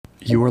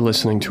You are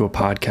listening to a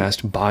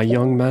podcast by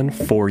young men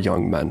for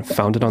young men,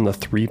 founded on the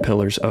 3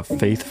 pillars of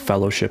faith,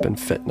 fellowship, and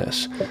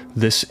fitness.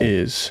 This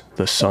is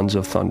the Sons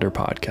of Thunder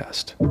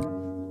podcast.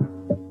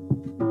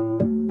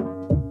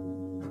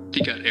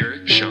 You got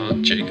Eric,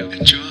 Sean, Jacob,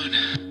 and John.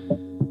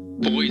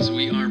 Boys,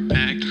 we are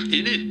back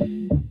in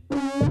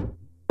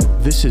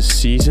it. This is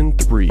season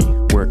 3,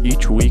 where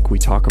each week we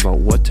talk about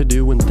what to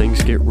do when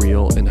things get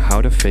real and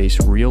how to face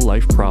real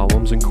life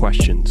problems and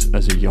questions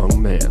as a young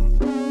man.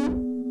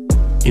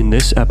 In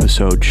this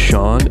episode,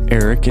 Sean,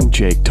 Eric, and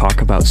Jake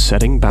talk about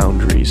setting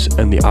boundaries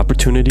and the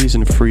opportunities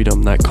and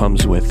freedom that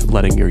comes with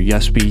letting your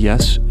yes be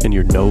yes and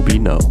your no be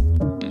no.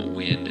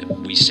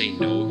 When we say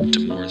no to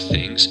more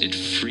things, it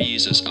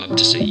frees us up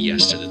to say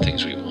yes to the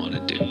things we want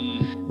to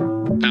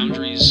do.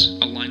 Boundaries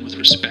align with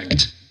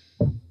respect.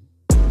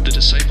 The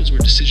disciples were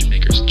decision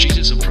makers.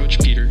 Jesus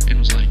approached Peter and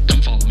was like,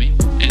 "Come follow me."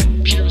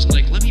 And Peter was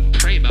like, "Let me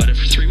pray about it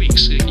for 3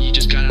 weeks." He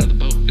just got out of the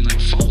boat and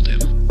followed him.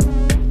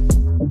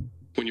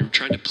 When you're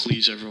trying to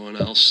please everyone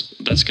else,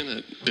 that's going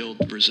to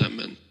build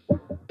resentment.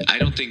 I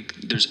don't think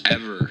there's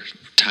ever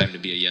time to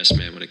be a yes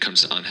man when it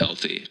comes to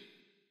unhealthy.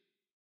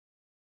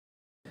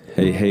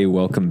 Hey,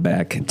 welcome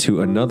back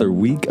to another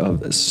week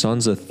of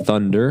Sons of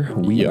Thunder.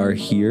 We are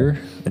here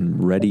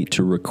and ready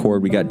to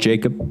record. We got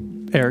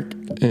Jacob, Eric,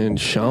 and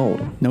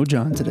Sean. no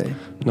John today.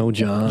 No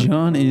John.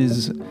 John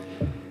is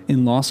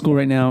in law school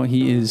right now.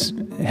 He is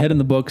head in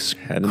the books,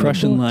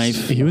 crushing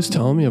life. He was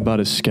telling me about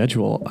his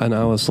schedule, and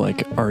I was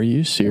like, are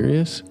you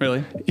serious?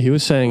 Really? He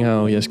was saying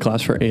how he has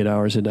class for 8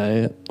 hours a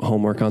day,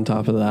 homework on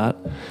top of that,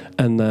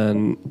 and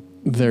then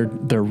they're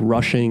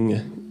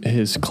rushing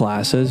his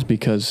classes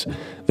because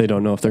they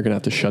don't know if they're going to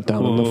have to shut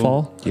down in the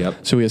fall. Yep.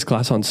 So he has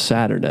class on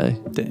Saturday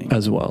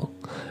as well.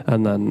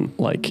 And then,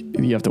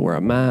 you have to wear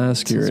a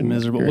mask. It's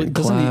miserable. You're in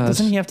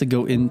Doesn't he have to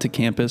go into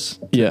campus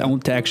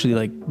to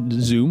actually,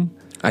 Zoom?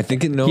 I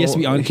think he has to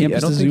be on campus. I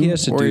don't to think Zoom, he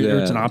has to or do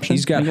that. It's an option.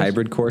 He's got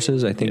hybrid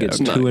courses. I think it's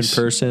 2 in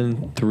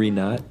person, 3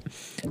 not.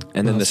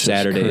 And then the That's just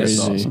Saturday is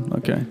crazy. Awesome.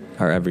 Okay.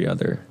 or every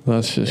other.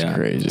 That's just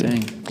crazy.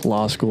 Dang.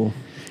 Law school.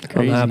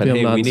 Crazy. I'm happy But I'm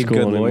hey, not we in need school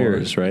good anymore.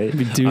 lawyers, right?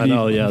 We do I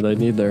know, yeah, they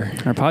need Our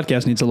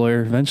podcast needs a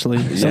lawyer eventually.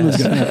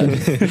 Something's going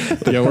to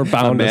happen. Yeah, we're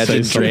bound Imagine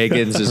to say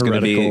Dragons is going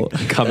to be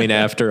heretical. coming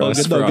after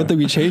us. Good thing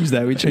we changed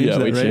that. We changed that,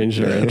 we right?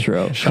 changed our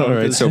intro. All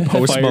right, so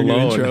Post Fire new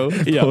Malone. intro.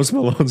 Yeah. Post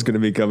Malone's going to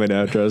be coming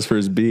after us for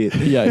his beat.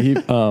 Yeah, he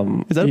Is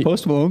that a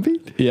Post Malone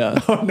beat? Yeah.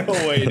 Oh, no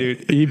way,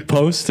 dude. He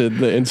posted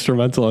the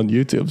instrumental on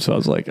YouTube, so I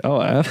was like, oh,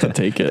 I have to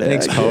take it.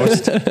 Thanks,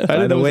 Post.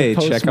 By the way,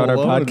 check out our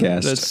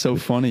podcast. That's so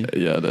funny.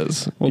 Yeah, it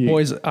is. Well,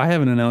 boys, I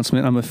have an announcement.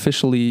 I'm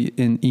officially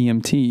in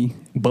EMT,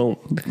 Boom.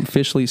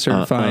 officially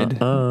certified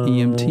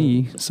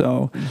EMT.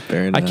 So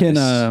Very I can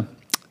nice.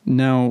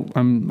 now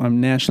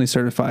I'm nationally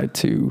certified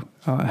to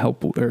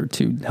help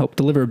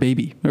deliver a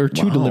baby or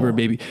to deliver a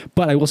baby.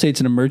 But I will say it's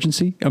an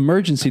emergency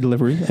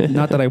delivery.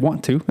 Not that I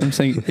want to. I'm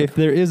saying if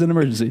there is an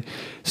emergency,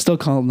 still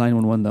call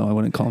 911 though. I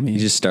wouldn't call me. You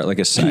just start like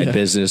a side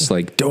business,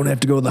 don't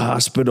have to go to the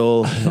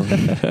hospital.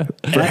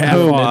 For half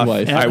home off,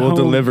 midwife. I will At home.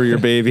 deliver your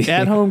baby.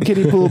 At home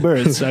kiddie pool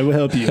births. I will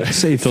help you.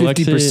 Save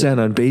Alexi- 50%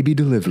 on baby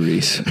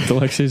deliveries.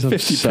 Alexi's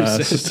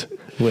obsessed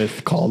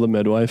with Call the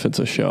Midwife. It's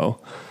a show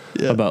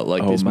about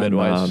these my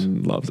midwives.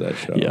 mom loves that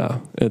show. Yeah,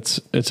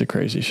 it's a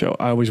crazy show.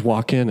 I always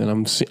walk in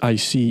and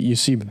you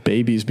see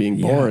babies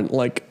being born.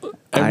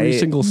 Every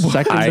single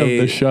second of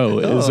the show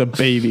is a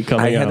baby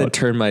coming I had to out.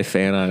 turn my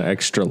fan on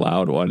extra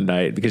loud one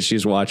night because she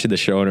was watching the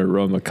show in her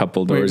room a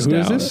couple doors who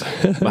is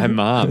down. this? My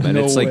mom. And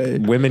No it's way.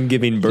 women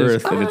giving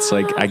birth. And it's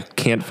I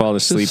can't fall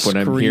asleep when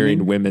I'm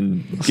hearing screaming.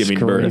 women giving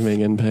birth. Screaming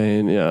in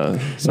pain. Yeah,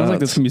 Sounds like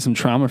there's gonna be some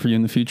trauma for you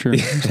in the future or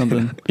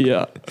something.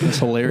 Yeah, That's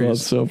hilarious.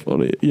 that's so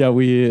funny. Yeah,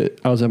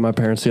 I was at my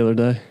parents the other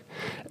day,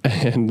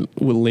 and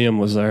Liam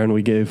was there, and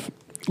we gave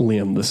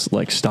Liam this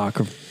stalk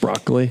of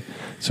broccoli.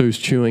 So he was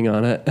chewing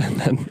on it, and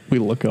then we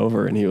look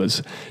over, and he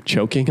was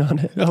choking on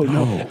it. Oh,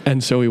 no.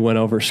 And so we went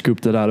over,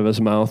 scooped it out of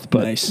his mouth,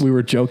 but Nice. we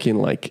were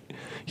joking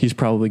he's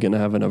probably going to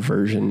have an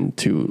aversion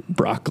to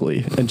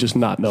broccoli and just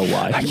not know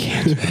why. I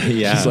can't.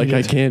 Yeah. He's like,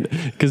 I can't,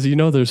 because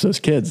there's those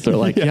kids. They're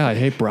like, yeah, I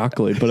hate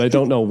broccoli, but I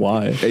don't know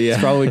why. Yeah. It's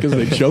probably because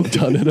they choked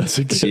on it as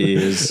a kid.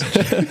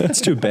 Jeez.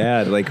 It's too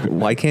bad.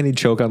 Why can't he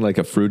choke on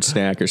a fruit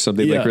snack or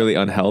something really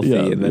unhealthy?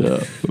 Yeah, And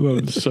then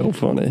It's so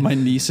funny. My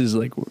niece is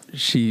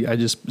I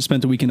just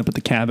spent the weekend up at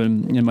the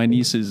cabin, and my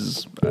niece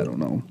is, I don't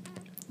know,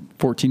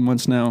 14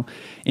 months now,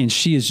 and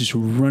she is just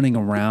running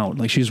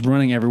around. She's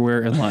running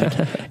everywhere, and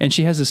and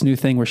she has this new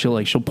thing where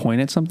she'll point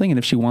at something, and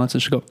if she wants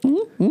it, she'll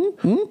go,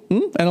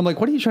 and I'm like,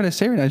 what are you trying to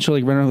say right now? And she'll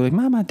run around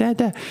Mama,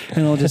 Dad.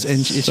 And I'll just, and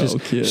it's So just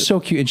cute. so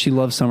cute. And she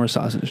loves summer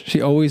sausage.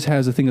 She always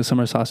has a thing of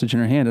summer sausage in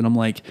her hand. And I'm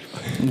like,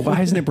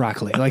 why isn't it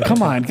broccoli?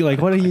 Come on.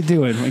 What are you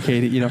doing?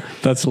 Okay.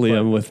 That's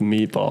Liam with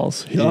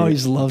meatballs. He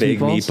always loves big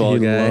meatballs. meatball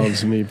He guy.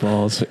 loves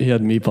meatballs. He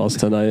had meatballs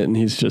tonight, and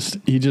he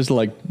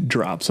just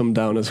drops them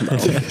down his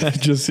mouth.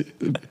 Just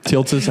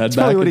tilts his head back.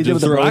 probably what he and did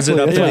with just the throws it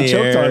broccoli. up in Yeah, the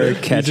choked on air, it.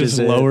 He catches just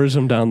it. lowers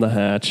him down the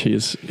hatch.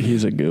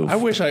 He's a goof. I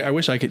wish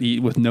I could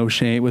eat with no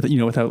shame, with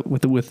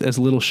with as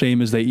little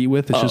shame as they eat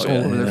with. It's just all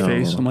over their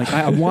face. I'm like,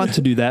 I want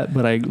to do that,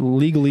 but I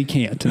legally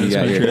can't in this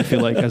country. I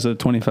feel like as a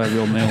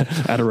 25-year-old male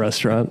at a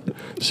restaurant,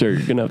 sure,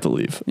 you're gonna have to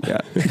leave. Yeah,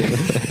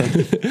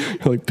 you're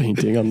like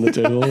painting on the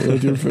table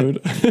with your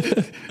food.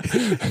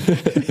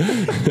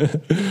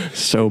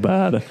 So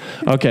bad.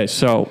 Okay,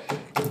 so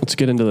let's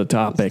get into the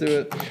topic. Let's do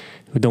it.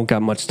 We don't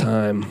got much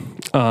time.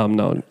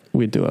 No,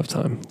 we do have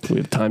time. We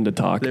have time to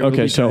talk. There will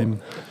Okay, be so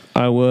time.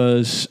 I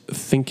was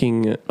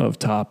thinking of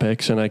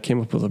topics, and I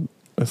came up with a.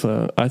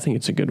 I think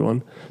it's a good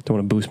one. Don't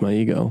want to boost my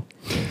ego,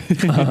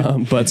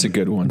 but it's a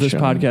good one. This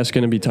Sean. podcast is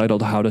going to be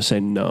titled "How to Say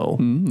No,"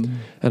 and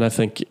I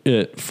think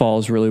it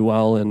falls really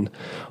well in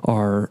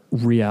our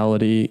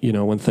reality.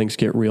 When things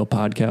get real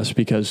podcast,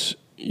 because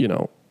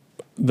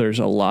there's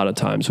a lot of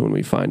times when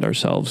we find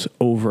ourselves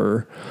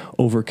over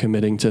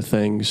committing to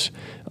things,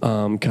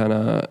 kind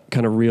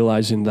of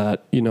realizing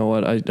that,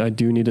 what, I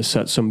do need to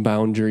set some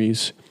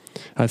boundaries.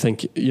 I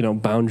think,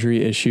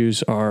 boundary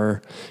issues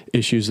are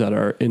issues that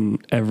are in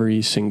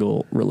every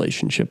single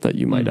relationship that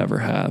you might ever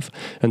have.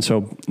 And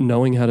so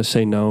knowing how to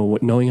say no,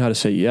 knowing how to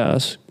say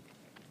yes,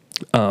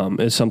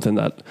 is something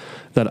that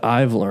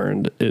I've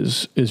learned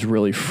is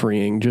really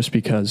freeing, just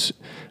because,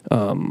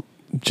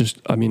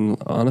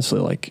 honestly,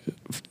 like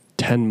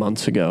 10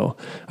 months ago,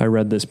 I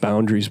read this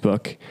boundaries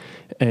book,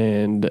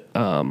 and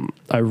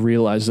I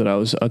realized that I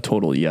was a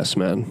total yes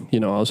man. I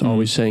was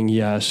always saying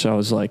yes. I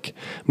was like,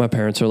 my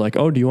parents are like,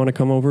 oh, do you want to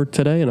come over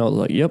today? And I was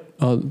like, yep,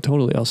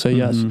 totally, I'll say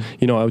yes.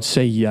 I would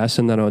say yes,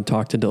 and then I would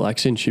talk to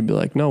Delexi, and she'd be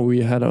like, no,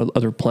 we had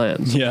other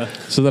plans. Yeah.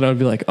 So then I would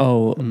be like,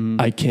 oh,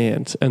 I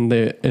can't.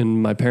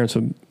 And my parents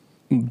would,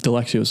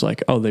 Delexi was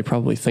like, oh, they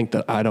probably think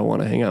that I don't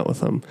want to hang out with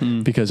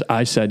them because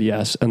I said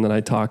yes. And then I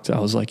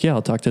was like, yeah,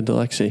 I'll talk to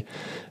Delexi.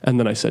 And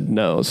then I said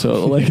no.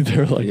 So like,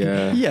 they're like,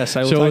 yeah. Yes,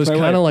 I will. So it was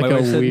kind of like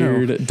a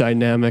weird no.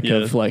 dynamic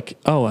of like,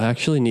 oh, I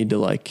actually need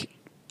to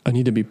I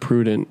need to be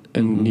prudent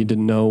and need to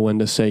know when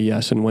to say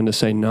yes and when to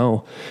say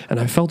no. And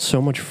I felt so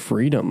much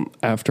freedom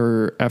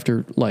after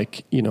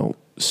like,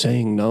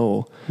 saying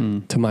no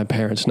to my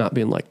parents, not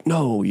being like,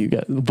 no,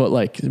 but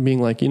like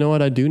being like, you know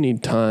what, I do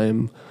need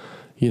time.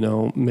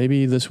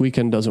 Maybe this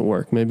weekend doesn't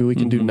work. Maybe we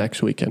can do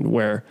next weekend,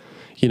 where,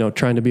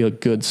 trying to be a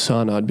good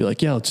son, I'd be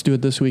like, yeah, let's do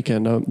it this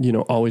weekend.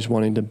 Always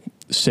wanting to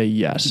say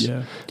yes.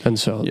 Yeah. And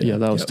so,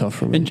 that was tough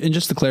for me. And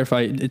just to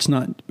clarify, it's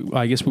not,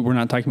 I guess we're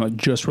not talking about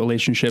just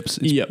relationships.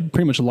 It's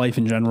pretty much life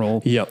in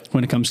general. Yep.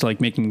 When it comes to like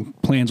making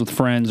plans with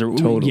friends or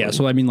totally. Yeah.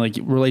 So I mean, like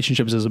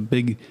relationships is a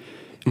big,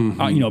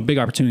 big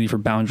opportunity for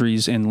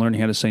boundaries and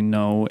learning how to say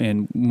no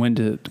and when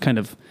to kind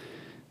of,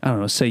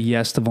 say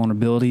yes to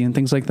vulnerability and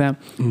things like that.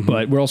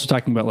 But we're also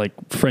talking about like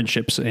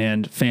friendships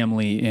and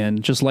family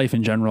and just life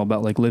in general,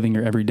 about like living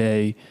your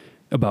everyday,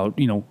 about,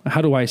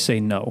 how do I say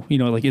no?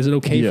 Like, is it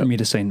okay for me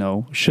to say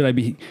no? Should I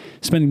be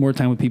spending more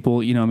time with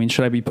people?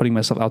 Should I be putting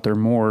myself out there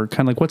more?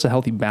 Kind of like, what's a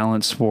healthy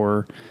balance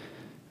for,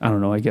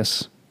 I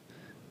guess,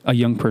 a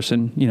young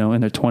person,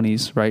 in their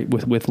 20s, right?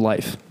 With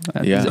life.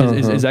 Yeah.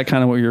 Is that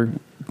kind of what you're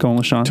going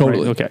with, Sean?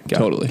 Totally. Right?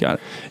 Okay. Got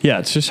it. Yeah.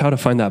 It's just how to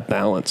find that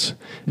balance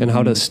and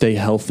how to stay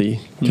healthy.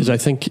 Because I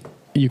think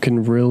you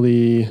can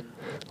really,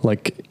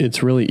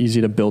 it's really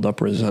easy to build up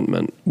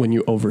resentment when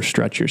you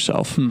overstretch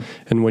yourself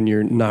and when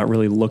you're not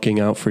really looking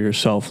out for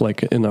yourself.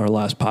 Like in our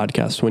last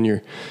podcast, when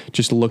you're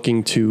just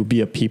looking to be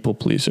a people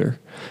pleaser,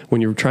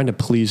 when you're trying to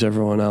please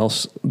everyone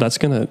else, that's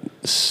going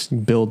to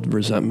build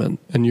resentment.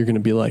 And you're going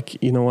to be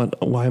like, you know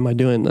what, why am I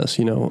doing this?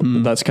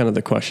 That's kind of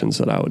the questions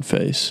that I would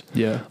face.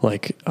 Yeah.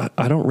 Like,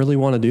 I don't really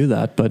want to do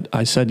that, but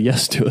I said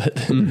yes to it,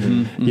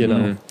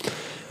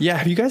 Yeah.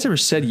 Have you guys ever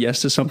said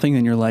yes to something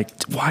and you're like,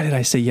 why did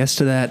I say yes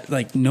to that?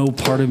 Like, no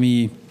part of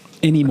me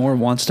anymore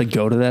wants to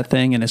go to that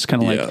thing. And it's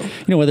kind of like,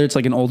 whether it's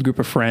like an old group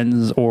of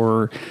friends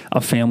or a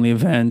family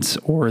event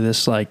or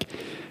this like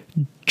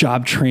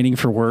job training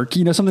for work,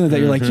 something like that.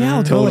 You're like, yeah,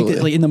 I'll go.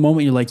 Like in the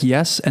moment you're like,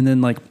 yes. And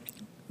then like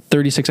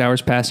 36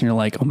 hours pass and you're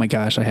like, oh my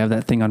gosh, I have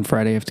that thing on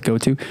Friday I have to go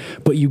to.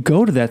 But you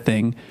go to that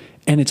thing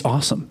and it's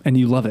awesome and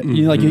you love it.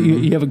 You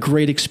have a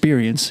great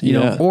experience,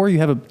 or you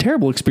have a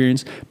terrible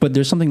experience, but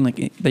there's something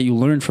like that you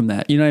learn from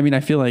that. I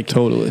feel like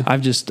totally. I've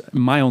just,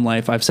 my own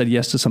life, I've said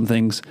yes to some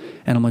things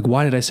and I'm like,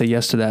 why did I say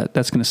yes to that?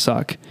 That's going to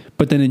suck.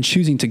 But then in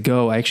choosing to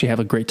go, I actually have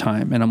a great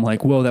time and I'm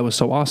like, whoa, that was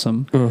so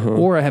awesome.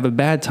 Or I have a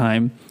bad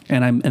time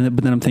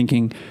but then I'm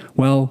thinking,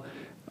 well,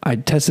 I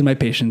tested my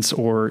patience,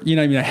 or I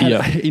learned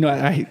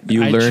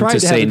to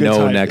say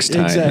no next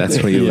time. Exactly.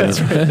 That's what you learn.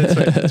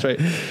 That's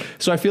right.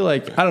 So I feel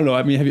like, I don't know.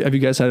 I mean, have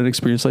you guys had an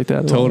experience like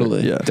that?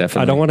 Totally. Yeah,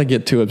 definitely. I don't want to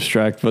get too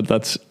abstract, but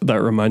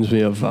that reminds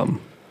me of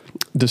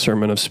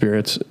discernment of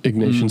spirits,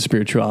 Ignatian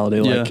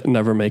spirituality. Like,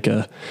 never make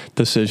a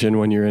decision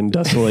when you're in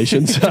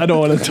desolations. I don't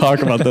want to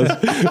talk about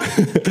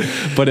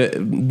this,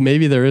 but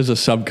maybe there is a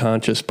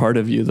subconscious part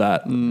of you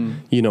that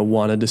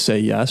wanted to say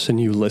yes,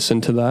 and you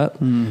listened to that,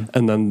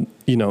 and then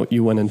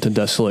you went into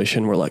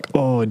desolation. We're like,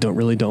 oh, I don't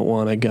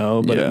want to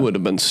go, but it would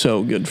have been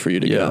so good for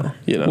you to go.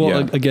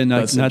 Well, again,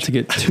 not to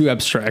get too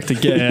abstract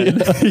again,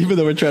 even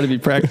though we're trying to be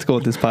practical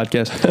with this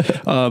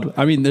podcast.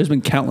 I mean, there's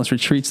been countless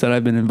retreats that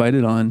I've been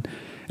invited on.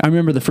 I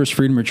remember the first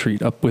Freedom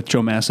Retreat up with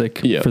Joe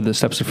Masick for the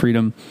Steps of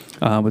Freedom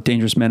with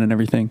Dangerous Men and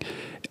everything.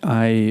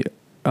 I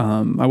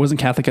wasn't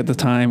Catholic at the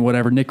time,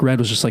 whatever. Nick Red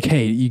was just like,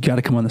 hey, you got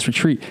to come on this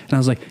retreat. And I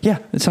was like, yeah,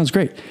 it sounds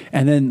great.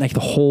 And then like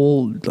the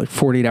whole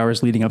 48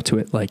 hours leading up to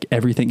it, like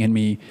everything in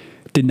me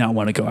did not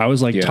want to go. I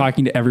was like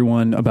talking to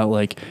everyone about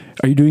like,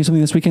 are you doing something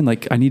this weekend?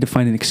 Like I need to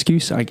find an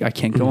excuse. I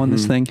can't go on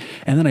this thing.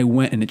 And then I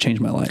went and it changed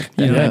my life.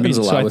 You know what I mean?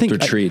 A lot with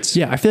retreats.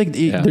 I feel like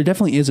there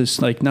definitely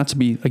is like, not to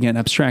be again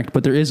abstract,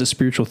 but there is a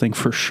spiritual thing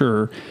for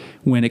sure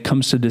when it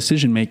comes to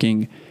decision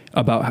making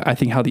about, I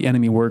think, how the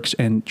enemy works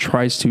and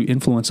tries to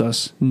influence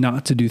us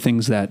not to do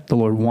things that the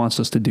Lord wants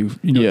us to do,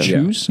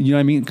 choose. You know what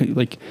I mean?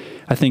 Like,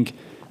 I think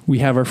we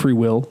have our free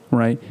will,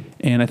 right?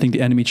 And I think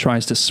the enemy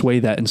tries to sway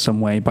that in some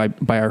way by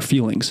our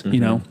feelings, you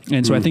know?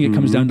 And so I think it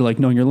comes down to like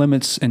knowing your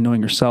limits and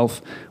knowing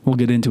yourself. We'll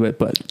get into it,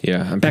 but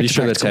yeah, I'm pretty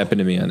sure that's happened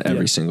to me on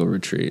every single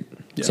retreat.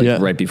 It's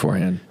like right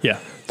beforehand. Yeah.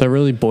 That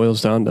really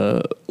boils down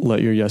to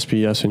let your yes be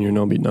yes and your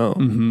no be no.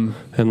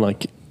 And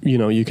like, you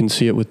know, you can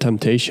see it with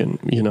temptation,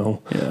 you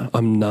know,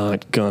 I'm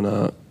not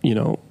gonna, you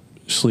know,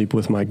 sleep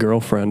with my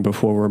girlfriend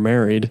before we're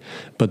married,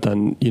 but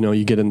then, you know,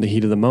 you get in the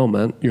heat of the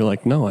moment, you're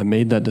like, no, I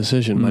made that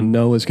decision. My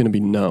no is going to be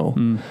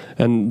no.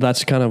 And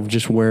that's kind of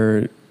just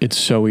where it's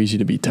so easy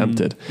to be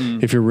tempted.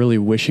 If you're really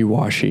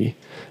wishy-washy,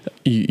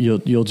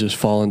 you'll just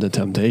fall into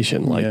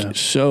temptation like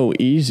so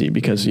easy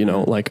because, you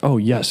know, like, oh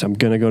yes, I'm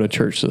going to go to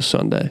church this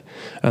Sunday.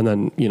 And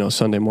then, you know,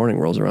 Sunday morning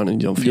rolls around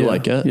and you don't feel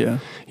like it.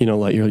 You know,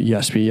 let your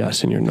yes be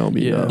yes and your no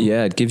be no.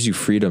 Yeah. It gives you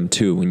freedom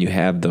too. When you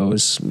have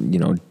those, you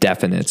know,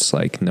 definites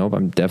like, nope,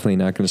 I'm definitely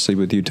not going to sleep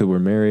with you till we're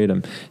married.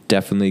 I'm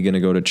definitely going to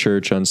go to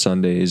church on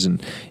Sundays.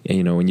 And,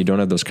 you know, when you don't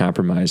have those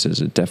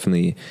compromises, it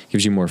definitely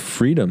gives you more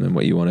freedom in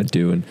what you want to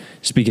do. And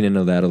speaking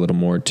into that a little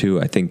more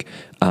too, I think,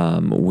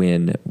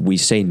 when we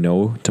say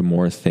no to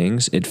more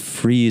things, it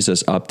frees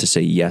us up to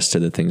say yes to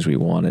the things we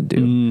want to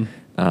do.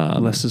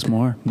 Less is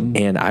more.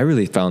 And I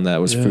really found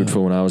that was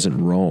fruitful when I was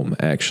in Rome,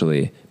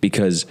 actually,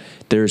 because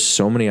there's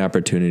so many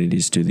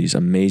opportunities to do these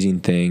amazing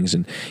things.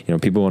 And, you know,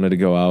 people wanted to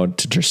go out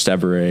to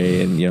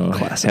Trastevere and, you know,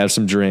 have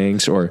some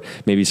drinks, or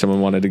maybe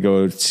someone wanted to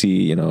go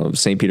see, you know,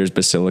 St. Peter's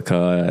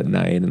Basilica at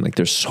night. And like,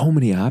 there's so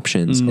many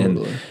options.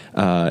 And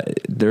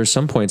there are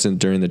some points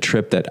during the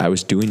trip that I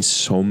was doing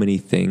so many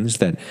things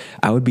that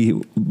I would be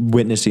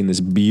witnessing this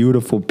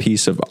beautiful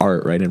piece of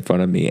art right in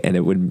front of me, and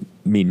it would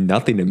mean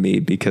nothing to me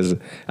because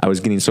I was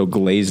getting so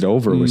glazed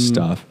over with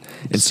stuff.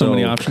 And so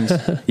many options.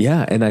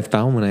 Yeah. And I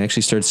found when I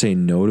actually started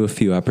saying no to a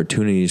few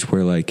opportunities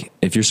where, like,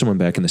 if you're someone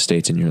back in the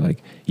States and you're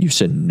like, you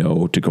said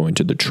no to going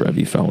to the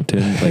Trevi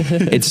Fountain, like,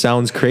 it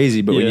sounds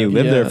crazy, but when you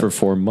live there for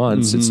 4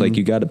 months, it's like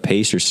you got to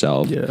pace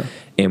yourself.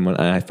 And when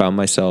I found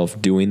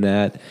myself doing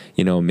that,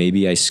 you know,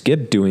 maybe I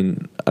skipped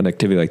doing an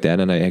activity like that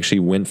and I actually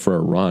went for a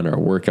run or a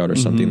workout or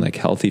something like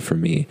healthy for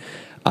me.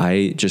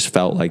 I just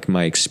felt like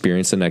my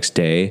experience the next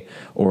day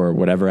or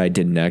whatever I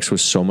did next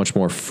was so much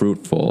more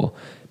fruitful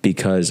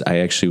because I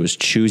actually was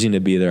choosing to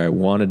be there. I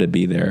wanted to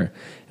be there.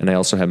 And I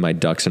also had my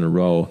ducks in a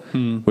row,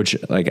 which,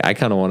 like, I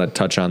kind of want to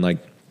touch on, like,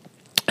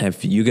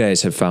 if you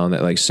guys have found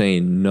that, like,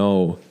 saying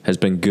no has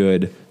been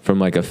good from,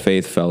 like, a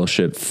faith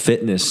fellowship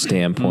fitness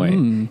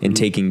standpoint and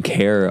taking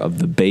care of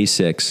the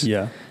basics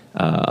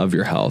of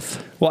your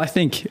health. Well, I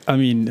think, I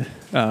mean,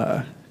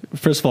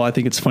 first of all, I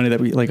think it's funny that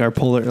we, like, our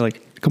polar,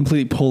 like,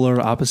 completely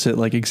polar opposite,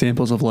 like,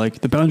 examples of,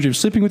 like, the boundary of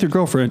sleeping with your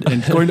girlfriend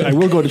and going to, I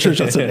will go to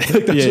church on Sunday.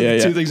 Like,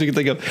 that's two things you can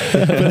think of.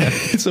 But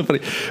it's so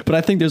funny. But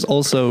I think there's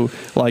also,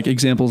 like,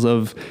 examples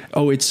of,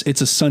 oh, it's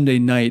a Sunday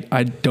night,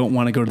 I don't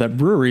want to go to that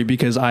brewery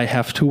because I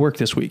have to work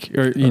this week.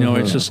 Or, you know,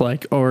 it's just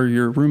like, or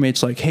your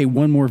roommate's like, hey,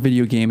 one more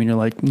video game. And you're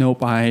like,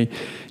 nope, I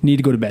need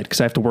to go to bed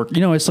because I have to work. You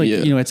know, it's like,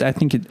 you know, it's, I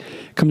think it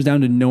comes down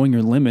to knowing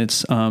your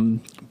limits.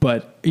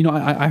 But, you know,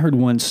 I heard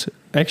once,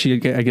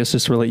 actually, I guess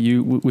just to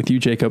relate with you,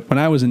 Jacob, when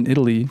I was in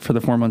Italy for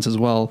the 4 months as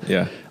well,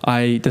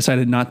 I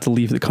decided not to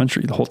leave the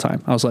country the whole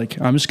time. I was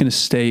like, I'm just going to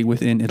stay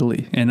within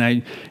Italy. And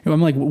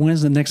I'm like,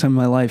 when's the next time in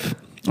my life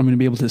I'm going to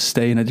be able to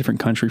stay in a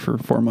different country for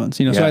 4 months?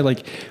 You know, so I,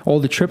 like,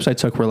 all the trips I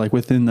took were like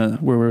within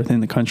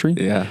the country.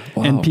 Yeah.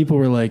 Wow. And people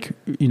were like,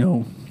 you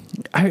know,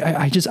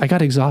 I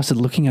got exhausted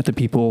looking at the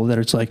people that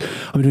it's like,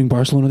 I'm doing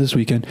Barcelona this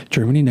weekend,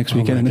 Germany next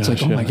weekend. And it's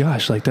like, oh my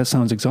gosh, like, that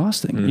sounds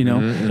exhausting, you know?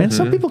 And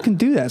some people can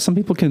do that. Some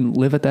people can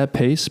live at that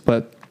pace,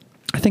 but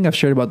I think I've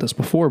shared about this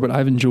before, but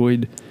I've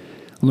enjoyed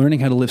learning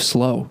how to live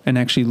slow and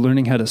actually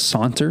learning how to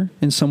saunter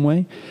in some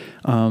way.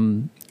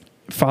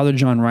 Father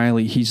John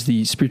Riley, he's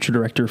the spiritual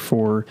director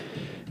for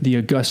the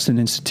Augustine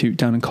Institute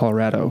down in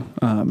Colorado.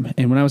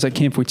 And when I was at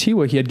Camp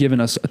Waitiva, he had given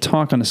us a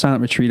talk on a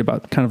silent retreat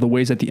about kind of the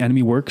ways that the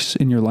enemy works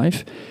in your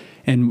life.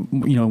 And,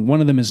 you know, one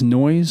of them is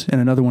noise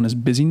and another one is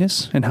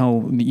busyness, and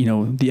how, you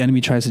know, the enemy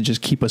tries to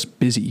just keep us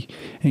busy.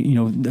 And, you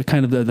know, the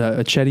kind of the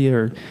acedia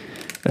or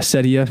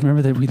acedia.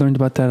 Remember that we learned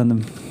about that on the,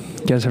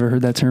 you guys ever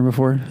heard that term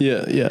before?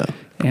 Yeah.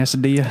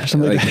 Acidia or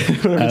something like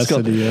that. Whatever it's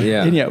called.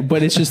 Yeah. And yeah,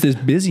 but it's just this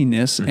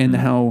busyness and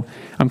how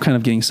I'm kind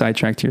of getting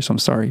sidetracked here, so I'm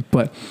sorry,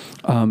 but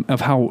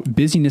of how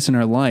busyness in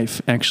our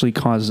life actually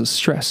causes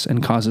stress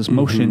and causes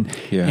motion,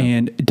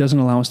 and it doesn't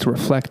allow us to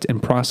reflect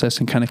and process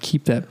and kind of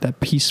keep that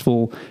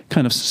peaceful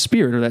kind of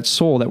spirit or that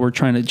soul that we're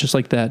trying to, just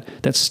like that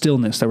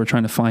stillness that we're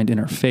trying to find in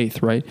our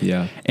faith, right?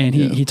 Yeah. And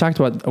he talked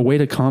about a way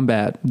to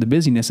combat the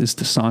busyness is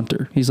to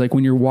saunter. He's like,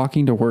 when you're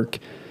walking to work,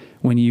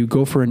 when you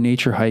go for a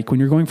nature hike, when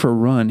you're going for a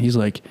run, he's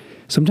like,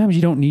 sometimes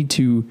you don't need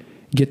to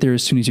get there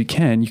as soon as you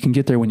can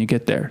get there when you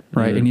get there,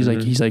 right? And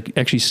he's like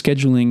actually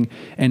scheduling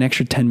an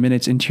extra 10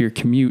 minutes into your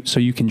commute so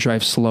you can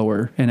drive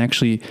slower and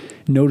actually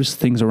notice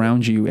things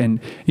around you. And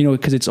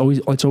because it's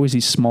always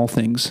these small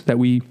things that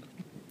we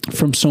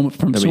from so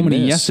many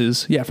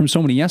yeses,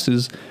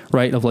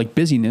 right, of like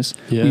busyness,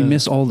 we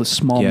miss all the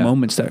small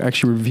moments that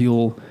actually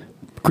reveal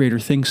greater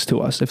things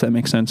to us, if that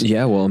makes sense.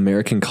 Yeah, well,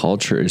 American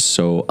culture is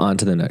so on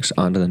to the next.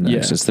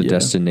 It's the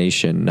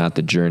destination, not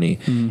the journey.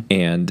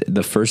 And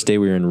the first day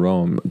we were in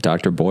Rome,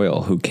 Dr.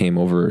 Boyle, who came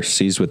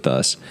overseas with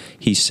us,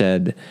 he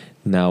said,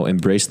 now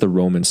embrace the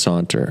Roman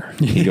saunter.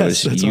 He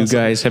goes, you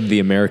guys have the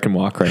American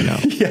walk right now,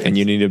 and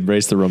you need to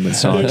embrace the Roman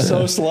saunter. They're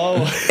so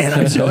slow. And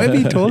I'm so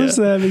happy he told us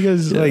that,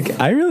 because like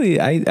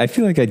I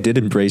feel like I did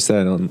embrace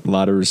that in a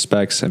lot of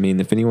respects. I mean,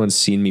 if anyone's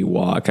seen me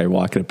walk, I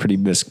walk at a pretty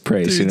brisk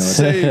pace. Dude,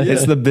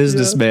 it's the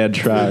businessman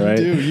try, right?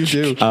 You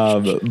do.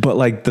 But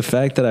like the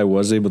fact that I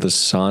was able to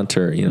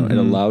saunter, it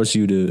allows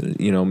you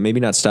to,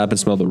 maybe not stop and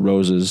smell the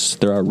roses.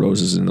 There are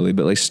roses in Italy,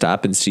 but like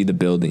stop and see the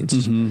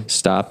buildings,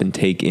 stop and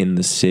take in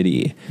the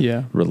city.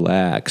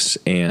 Relax.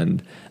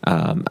 And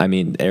I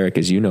mean, Eric,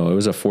 as you know, it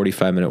was a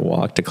 45-minute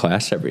walk to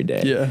class every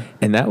day. Yeah.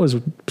 And that was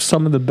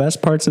some of the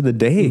best parts of the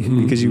day,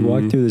 because you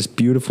walked through this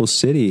beautiful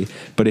city.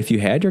 But if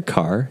you had your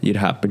car, you'd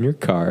hop in your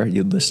car,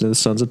 you'd listen to the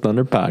Sons of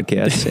Thunder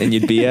podcast, and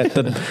you'd be at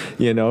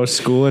the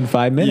school in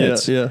 5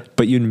 minutes. Yeah.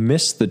 But you'd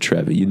miss the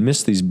Trevi. You'd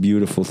miss these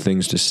beautiful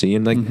things to see.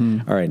 And like,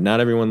 all right, not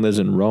everyone lives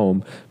in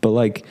Rome, but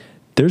like,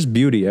 there's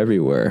beauty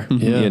everywhere,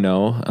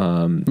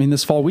 I mean,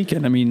 this fall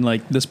weekend,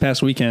 like this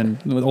past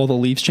weekend with all the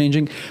leaves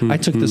changing, I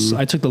took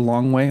the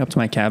long way up to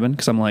my cabin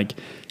because I'm like,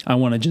 I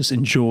want to just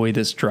enjoy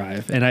this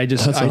drive. And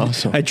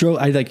awesome. I drove,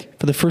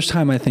 for the first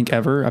time, I think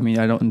ever, I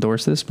don't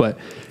endorse this, but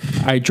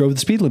I drove the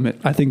speed limit,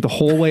 I think the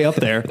whole way up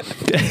there.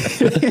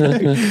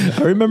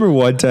 I remember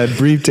one time,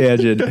 brief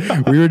tangent,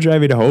 we were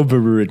driving home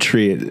from a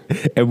retreat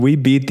and we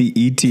beat the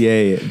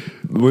ETA.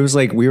 It was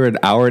like we were an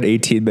hour and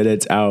 18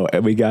 minutes out,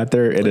 and we got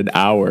there in an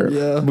hour.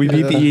 Yeah, we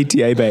beat the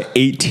ETA by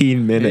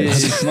 18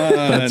 minutes.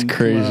 That's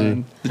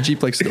crazy. The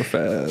Jeep likes to go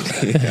fast.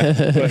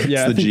 But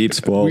it's the Jeep's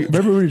fault.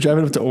 Remember when we were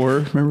driving up to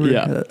Orr?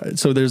 Remember?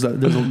 So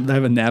I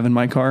have a nav in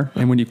my car,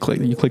 and when you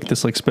click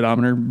this like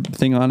speedometer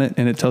thing on it,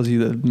 and it tells you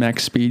the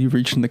max speed you've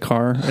reached in the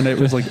car. And it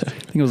was like, I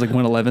think it was like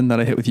 111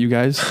 that I hit with you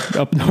guys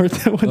up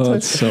north at one time.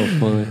 That's so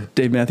funny.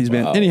 Dave Matthews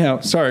Band. Wow.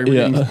 Anyhow, sorry,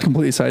 we're getting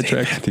completely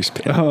sidetracked.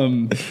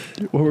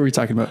 What were we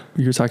talking about?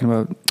 You were talking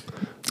about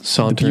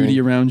sauntering. The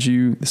beauty around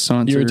you, the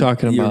saunter. You were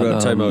talking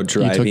about driving. You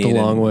took the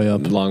long way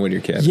up. Long way to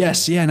your cabin.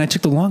 Yes, yeah, and I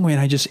took the long way,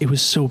 and it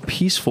was so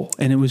peaceful,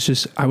 and it was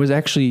just, I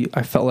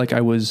felt like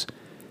I was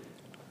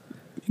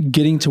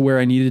getting to where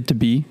I needed to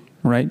be,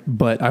 right?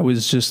 But I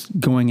was just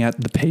going at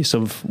the pace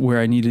of where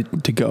I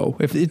needed to go.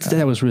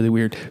 That was really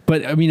weird.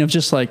 But it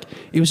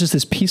was just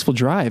this peaceful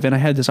drive, and I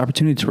had this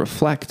opportunity to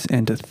reflect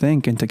and to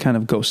think and to kind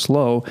of go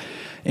slow,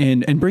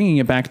 and bringing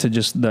it back to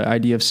just the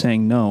idea of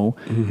saying no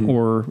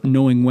or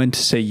knowing when to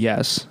say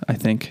yes. I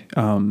think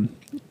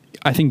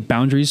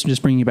boundaries,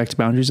 just bringing it back to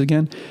boundaries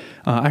again.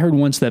 I heard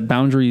once that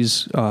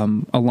boundaries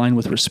align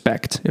with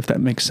respect, if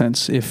that makes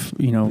sense. If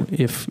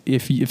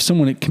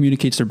someone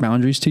communicates their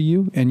boundaries to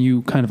you and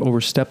you kind of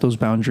overstep those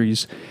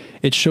boundaries,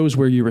 it shows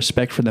where your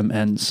respect for them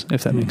ends,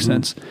 if that makes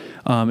sense.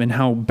 And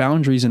how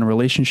boundaries in a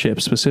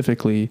relationship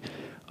specifically,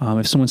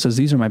 if someone says,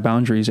 these are my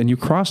boundaries, and you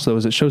cross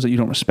those, it shows that you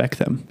don't respect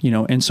them,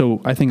 And so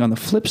I think on the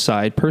flip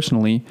side,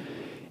 personally,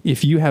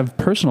 if you have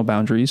personal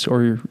boundaries,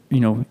 or,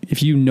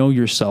 if you know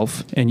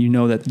yourself and you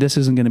know that this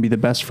isn't going to be the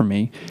best for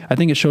me, I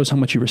think it shows how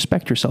much you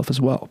respect yourself as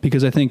well.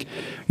 Because I think,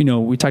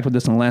 we talked about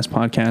this in the last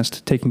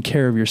podcast, taking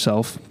care of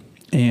yourself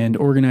and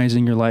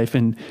organizing your life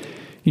and,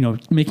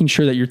 making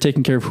sure that you're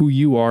taking care of who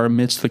you are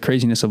amidst the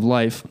craziness of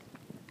life.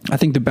 I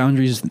think the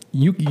boundaries,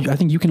 I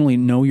think you can only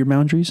know your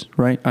boundaries,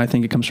 right? I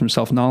think it comes from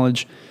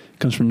self-knowledge, it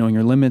comes from knowing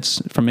your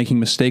limits, from making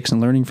mistakes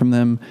and learning from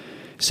them,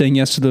 saying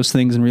yes to those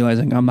things and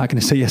realizing I'm not going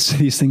to say yes to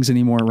these things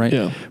anymore, right?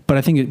 Yeah. But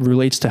I think it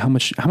relates to how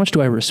much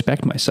do I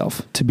respect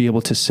myself to be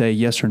able to say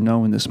yes or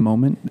no in this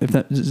moment?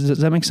 Does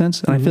that make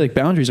sense? And I feel like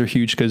boundaries are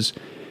huge because,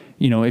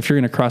 if you're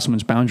going to cross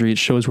someone's boundary, it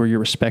shows where your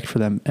respect for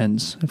them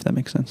ends, if that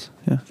makes sense.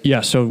 Yeah. Yeah.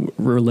 So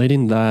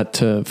relating that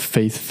to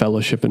faith,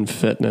 fellowship, and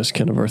fitness,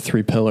 kind of our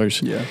three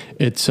pillars. Yeah.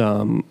 It's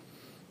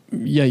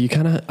you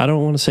kind of, I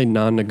don't want to say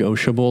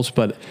non-negotiables,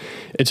 but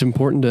it's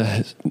important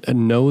to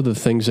know the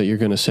things that you're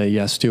going to say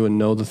yes to and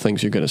know the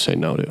things you're going to say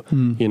no to.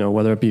 You know,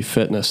 whether it be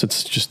fitness,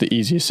 it's just the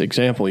easiest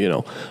example. You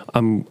know,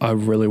 I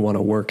really want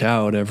to work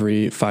out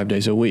every 5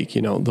 days a week.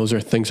 You know, those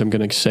are things I'm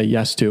going to say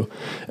yes to.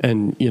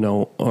 And, you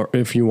know, or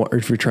if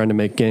you're trying to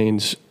make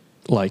gains,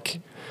 like,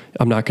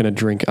 I'm not going to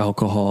drink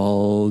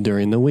alcohol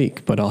during the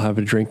week, but I'll have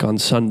a drink on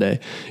Sunday.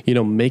 You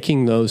know,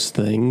 making those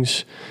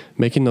things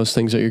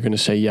that you're going to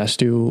say yes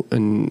to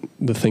and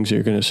the things that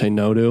you're going to say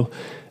no to,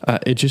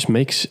 it just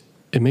makes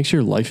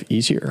your life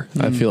easier.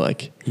 I feel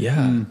like.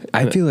 Yeah.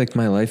 I feel like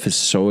my life is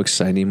so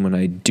exciting when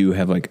I do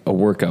have like a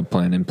workout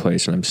plan in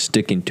place and I'm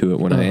sticking to it,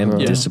 when I am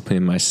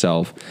disciplining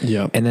myself.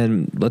 Yeah. And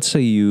then let's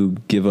say you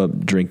give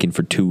up drinking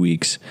for 2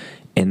 weeks.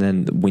 And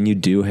then when you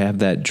do have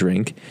that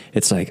drink,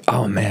 it's like,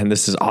 oh man,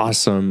 this is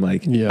awesome.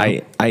 Like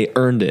I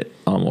earned it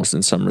almost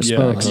in some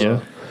respects.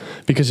 Yeah.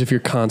 Because if you're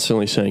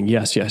constantly saying,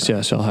 yes,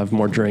 I'll have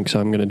more drinks,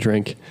 I'm going to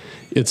drink,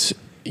 it's,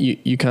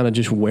 you kind of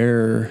just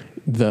wear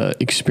the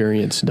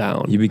experience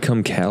down. You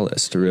become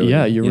calloused, really.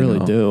 Yeah, you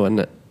really do.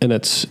 And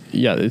it's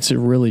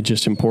really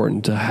just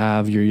important to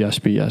have your yes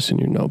be yes and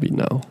your no be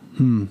no.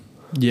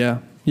 Yeah.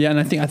 Yeah. And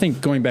I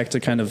think going back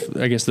to kind of,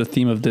 I guess, the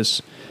theme of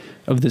this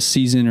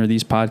season or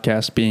these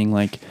podcasts being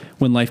like,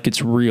 when life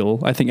gets real,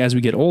 I think as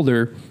we get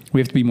older, we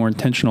have to be more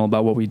intentional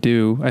about what we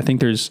do. I think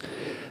there's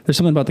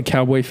something about the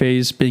cowboy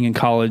phase, being in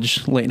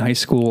college, late in high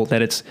school,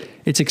 that it's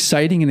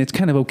exciting and it's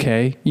kind of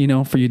okay, you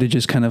know, for you to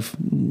just kind of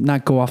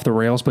not go off the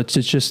rails, but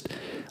to just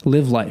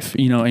live life,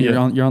 you know,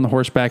 and you're on the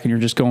horseback and you're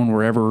just going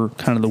wherever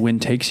kind of the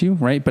wind takes you.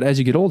 Right. But as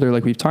you get older,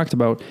 like we've talked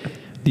about,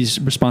 these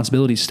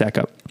responsibilities stack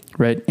up.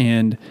 Right.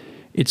 And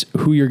it's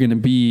who you're going to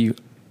be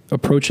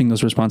approaching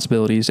those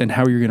responsibilities and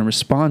how you're going to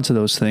respond to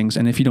those things.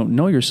 And if you don't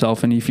know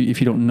yourself, and if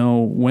you don't know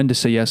when to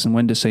say yes and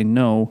when to say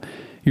no,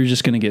 you're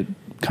just going to get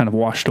kind of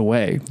washed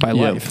away by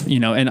life, you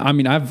know? And I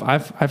mean,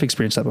 I've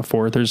experienced that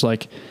before. There's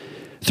like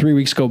 3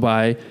 weeks go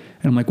by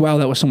and I'm like, wow,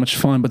 that was so much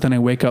fun. But then I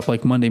wake up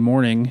like Monday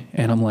morning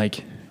and I'm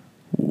like,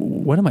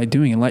 what am I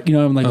doing? And like, you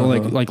know, I'm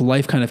like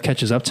life kind of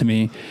catches up to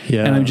me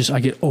and I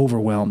get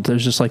overwhelmed.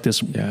 There's just like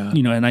this,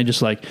 you know, and I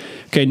just like,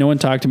 okay, no one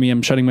talked to me.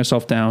 I'm shutting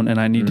myself down and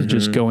I need to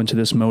just go into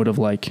this mode of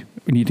like,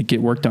 we need to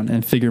get work done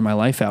and figure my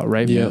life out.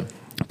 Right. Yeah.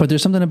 But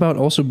there's something about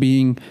also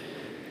being,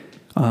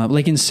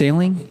 like in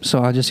sailing.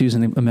 So I'll just use a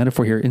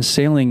metaphor here. In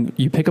sailing,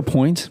 you pick a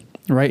point,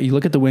 right? You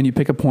look at the wind, you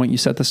pick a point, you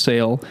set the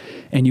sail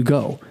and you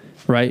go.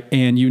 Right.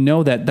 And you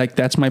know that like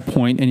that's my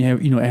point, and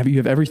you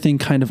have everything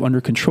kind of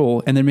under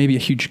control. And then maybe a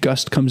huge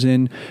gust comes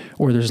in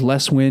or there's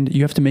less wind.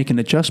 You have to make an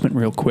adjustment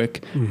real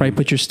quick. Right.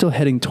 But you're still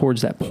heading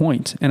towards that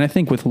point. And I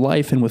think with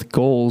life and with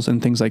goals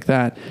and things like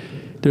that,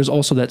 there's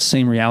also that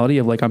same reality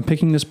of like, I'm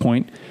picking this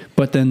point,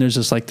 but then there's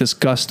this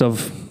gust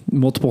of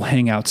multiple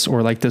hangouts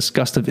or like this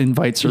gust of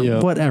invites or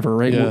whatever,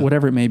 right? Yeah.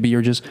 Whatever it may be,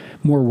 or just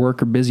more work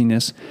or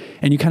busyness.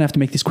 And you kind of have to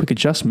make these quick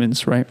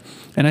adjustments, right?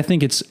 And I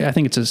think it's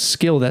a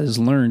skill that is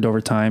learned over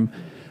time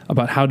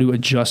about how to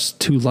adjust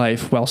to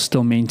life while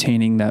still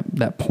maintaining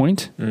that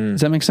point.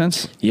 Does that make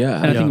sense? Yeah.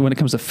 And I think when it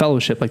comes to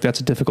fellowship, like that's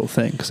a difficult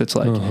thing because it's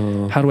like,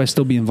 how do I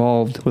still be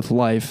involved with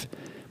life,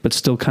 but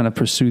still kind of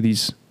pursue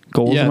these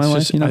goals in my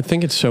life? You know? I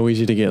think it's so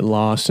easy to get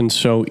lost and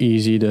so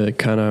easy to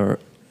kind of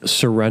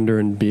surrender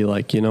and be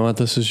like, you know what,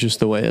 this is just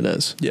the way it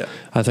is. Yeah.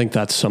 I think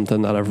that's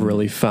something that I've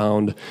really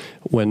found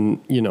when,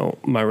 you know,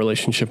 my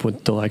relationship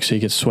with Delexi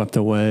gets swept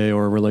away,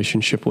 or a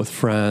relationship with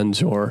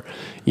friends, or,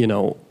 you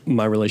know,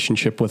 my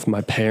relationship with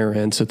my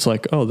parents. It's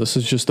like, oh, this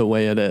is just the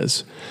way it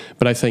is.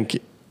 But I think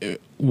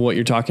what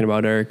you're talking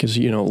about, Eric, is,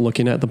 you know,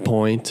 looking at the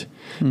point,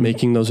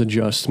 making those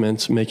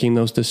adjustments, making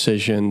those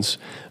decisions,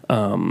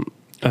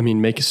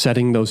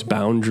 setting those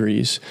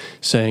boundaries,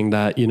 saying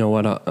that,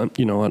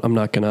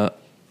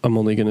 I'm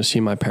only going to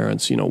see my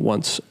parents, you know,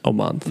 once a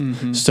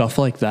month, stuff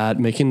like that,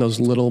 making those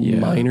little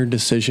minor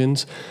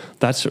decisions.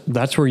 That's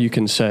where you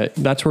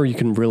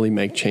can really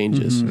make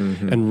changes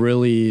and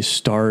really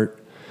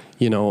start,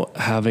 you know,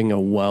 having a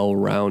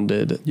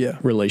well-rounded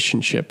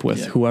relationship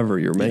with whoever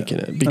you're making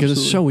it, because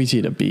it's so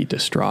easy to be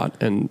distraught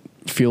and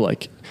feel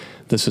like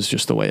this is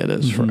just the way it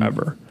is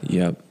forever.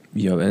 Yep.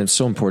 Yeah, and it's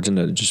so important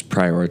to just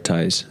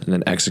prioritize and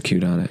then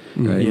execute on it,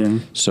 right? Yeah.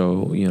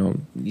 So, you know,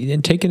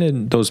 and taking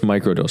in those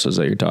micro doses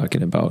that you're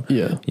talking about.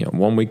 Yeah. You know,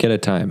 1 week at a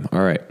time.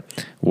 All right.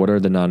 What are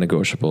the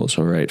non-negotiables?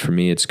 All right. For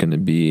me, it's going to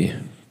be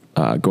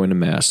going to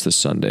mass this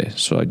Sunday.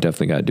 So I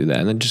definitely got to do that.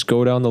 And then just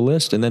go down the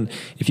list. And then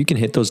if you can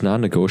hit those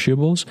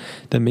non-negotiables,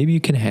 then maybe you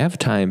can have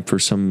time for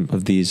some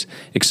of these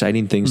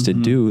exciting things to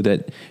do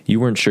that you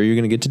weren't sure you're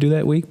going to get to do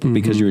that week, but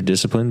because you were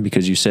disciplined,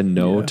 because you said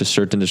no to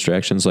certain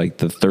distractions, like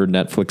the third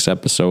Netflix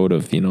episode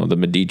of, you know, the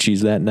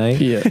Medici's that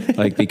night. Yeah.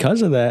 Like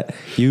because of that,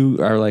 you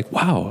are like,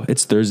 wow,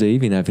 it's Thursday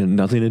evening. I have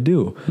nothing to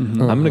do. I'm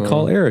going to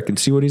call Eric and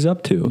see what he's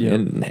up to. Yeah.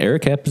 And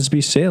Eric happens to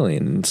be sailing.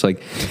 And it's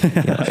like,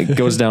 you know, it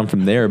goes down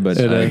from there. But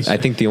I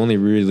think the only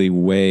really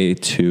way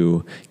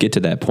to get to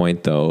that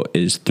point, though,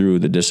 is through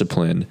the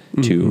discipline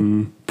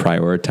to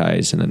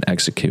prioritize and then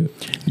execute.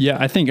 Yeah,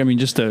 I think,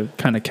 just to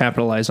kind of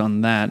capitalize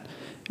on that,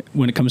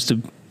 when it comes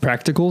to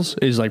practicals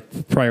is like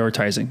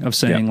prioritizing of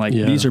saying like,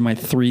 these are my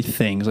 3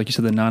 things. Like you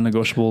said, the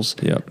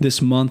non-negotiables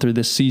this month or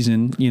this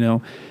season, you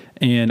know,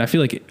 and I feel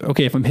like,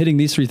 okay, if I'm hitting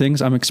these 3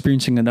 things, I'm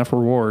experiencing enough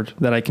reward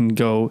that I can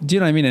go, do you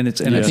know what I mean? And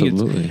I think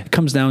it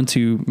comes down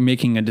to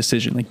making a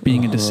decision, like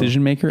being a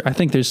decision maker. I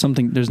think there's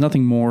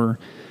nothing more,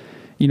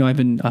 you know, I've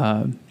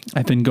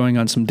been going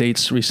on some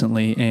dates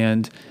recently,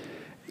 and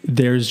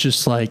there's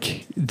just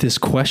like this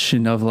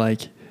question of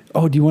like,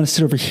 oh, do you want to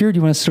sit over here? Or do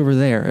you want to sit over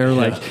there? Or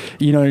like,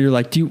 you know, you're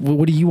like,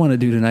 what do you want to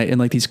do tonight? And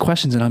like these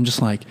questions. And I'm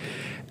just like,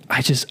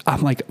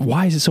 I'm like,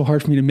 why is it so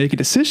hard for me to make a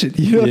decision?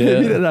 You know what I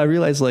mean? And I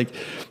realize like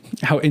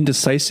how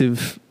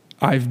indecisive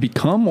I've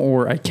become,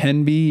 or I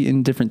can be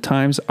in different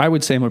times. I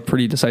would say I'm a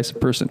pretty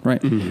decisive person,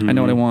 right? Mm-hmm. I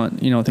know what I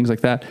want, you know, things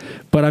like that.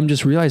 But I'm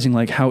just realizing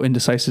like how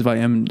indecisive I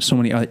am in so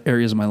many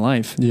areas of my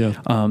life.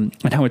 And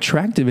how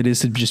attractive it is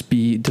to just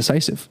be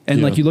decisive.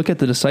 And like you look at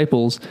the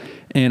disciples,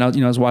 and I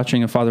was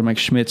watching a Father Mike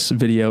Schmidt's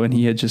video, and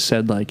he had just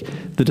said like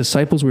the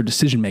disciples were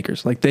decision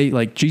makers.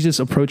 Like Jesus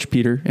approached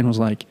Peter and was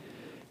like,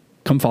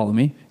 come follow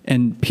me.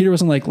 And Peter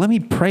wasn't like, let me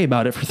pray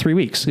about it for 3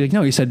 weeks. Like,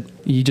 no, he said,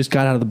 he just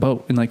got out of the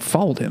boat and like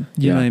followed him.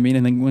 You know what I mean?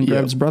 And then went and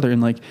grabbed his brother.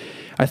 And like,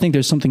 I think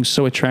there's something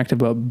so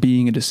attractive about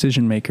being a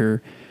decision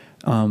maker.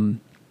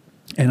 And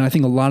I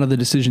think a lot of the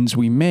decisions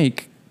we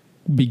make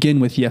begin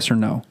with yes or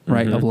no,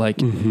 right? Of like,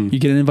 you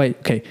get an invite.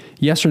 Okay.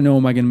 Yes or no.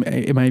 Am I even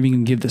going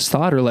to give this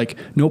thought? Or like,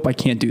 nope, I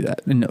can't do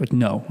that. And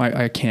no,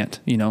 I can't,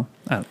 you know.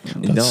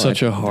 That's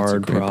such a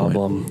hard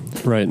problem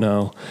right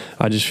now.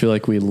 I just feel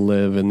like we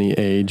live in the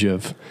age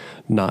of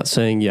not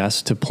saying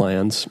yes to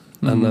plans.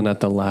 And then at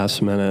the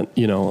last minute,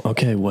 you know,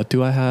 okay, what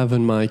do I have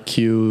in my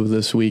queue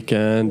this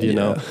weekend? You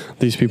know,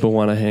 these people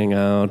want to hang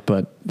out,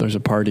 but there's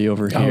a party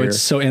over here. Oh, it's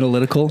so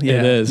analytical. Yeah,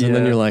 it is. And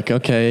then you're like,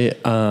 okay,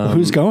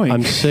 who's going?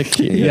 I'm sick.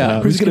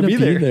 Who's going to be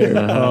there?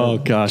 Oh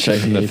gosh, I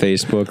hate the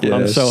Facebook list.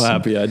 I'm so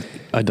happy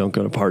I don't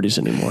go to parties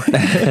anymore.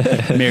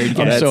 Married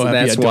guys.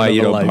 That's why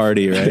you don't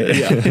party, right?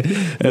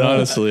 It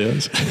honestly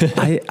is.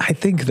 I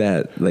think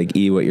that like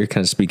what you're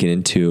kind of speaking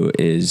into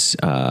is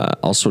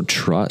also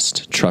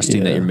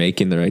trusting that you're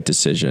making the right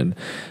decision.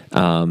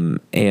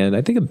 And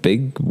I think a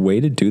big way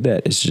to do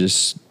that is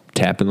just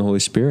tap in the Holy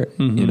Spirit,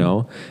 you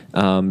know,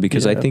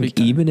 because I think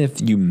even if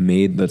you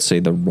made, let's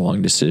say, the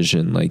wrong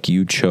decision, like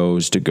you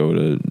chose to go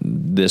to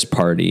this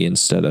party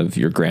instead of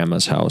your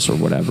grandma's house or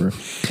whatever.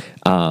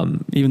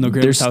 Even though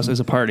grandma's house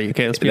is a party.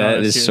 Okay, let's be honest.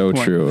 That is so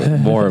true.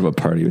 More of a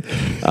party.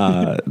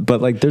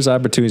 But like there's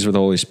opportunities for the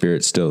Holy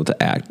Spirit still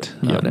to act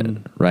on it,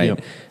 right?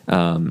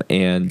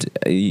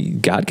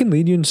 And God can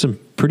lead you in some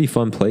pretty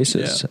fun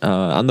places.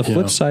 On the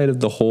flip side of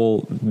the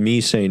whole me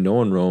saying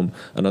no in Rome,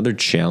 another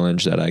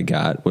challenge that I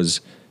got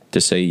was to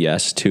say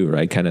yes to,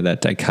 right? Kind of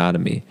that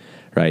dichotomy,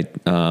 right?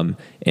 And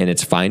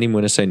it's finding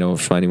when to say no,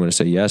 finding when to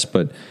say yes.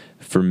 But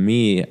for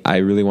me, I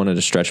really wanted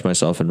to stretch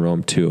myself in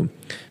Rome too.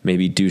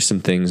 Maybe do some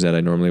things that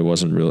I normally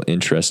wasn't real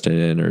interested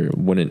in or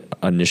wouldn't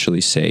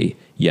initially say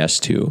yes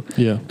to.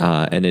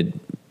 And it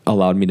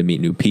allowed me to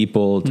meet new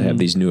people, to have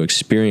these new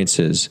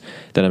experiences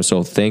that I'm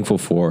so thankful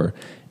for.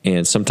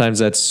 And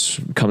sometimes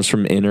comes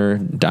from inner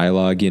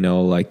dialogue, you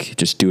know, like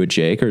just do it,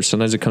 Jake, or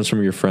sometimes it comes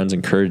from your friends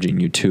encouraging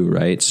you too,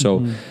 right?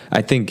 So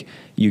I think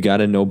you got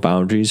to know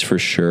boundaries for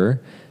sure.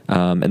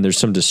 And there's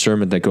some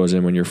discernment that goes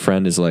in when your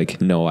friend is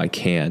like, no, I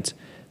can't,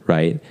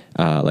 right?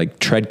 Like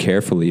tread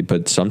carefully,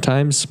 but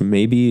sometimes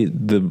maybe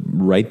the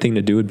right thing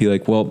to do would be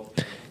like, well,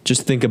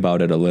 just think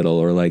about it a little,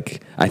 or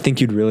like, I think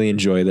you'd really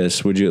enjoy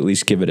this. Would you at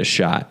least give it a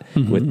shot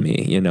with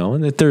me, you know?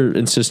 And if they're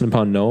insisting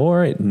upon no, all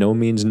right, no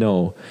means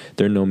no.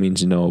 Their no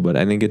means no. But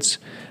I think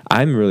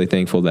I'm really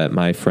thankful that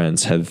my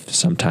friends have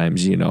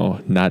sometimes, you know,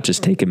 not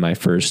just taken my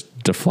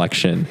first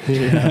deflection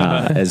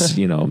as,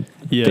 you know,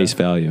 face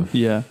value.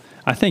 Yeah.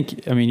 I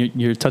think, I mean,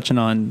 you're touching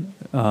on,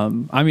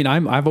 I mean,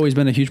 I've always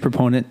been a huge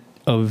proponent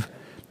of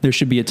there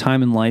should be a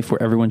time in life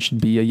where everyone should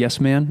be a yes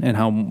man, and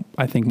how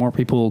I think more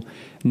people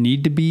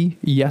need to be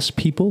yes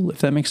people, if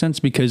that makes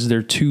sense, because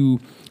they're too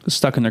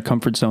stuck in their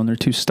comfort zone. They're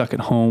too stuck at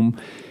home,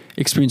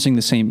 experiencing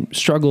the same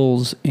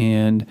struggles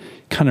and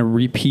kind of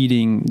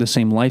repeating the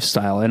same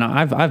lifestyle. And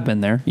I've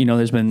been there. You know,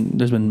 there's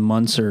been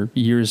months or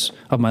years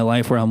of my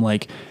life where I'm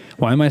like,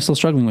 why am I still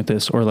struggling with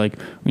this? Or like,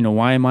 you know,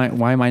 why am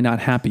I not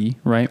happy?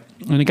 Right.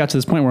 And it got to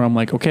this point where I'm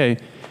like, okay,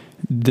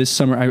 this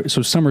summer,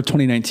 summer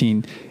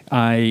 2019,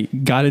 I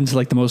got into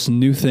like the most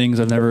new things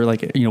I've never,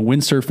 like, you know,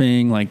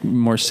 windsurfing, like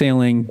more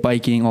sailing,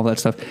 biking, all that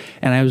stuff.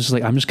 And I was just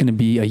like, I'm just going to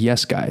be a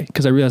yes guy.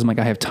 Cause I realized I'm like,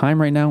 I have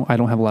time right now. I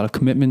don't have a lot of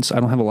commitments. I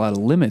don't have a lot of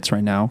limits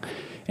right now.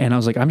 And I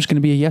was like, I'm just going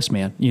to be a yes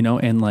man, you know,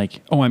 and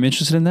like, oh, I'm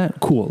interested in that.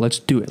 Cool. Let's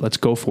do it. Let's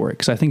go for it.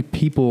 Cause I think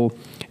people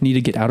need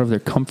to get out of their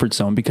comfort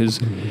zone, because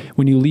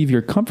when you leave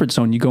your comfort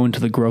zone, you go into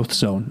the growth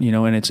zone, you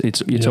know, and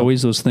it's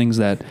always those things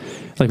that,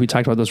 like we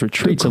talked about, those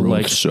retreats of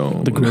like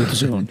the growth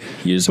zone.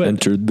 You just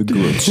entered the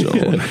growth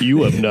zone.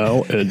 You have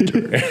now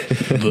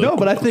entered. No,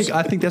 but I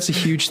think that's a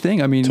huge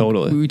thing. I mean,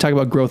 totally. We talk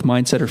about growth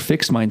mindset or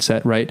fixed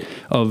mindset, right?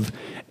 Of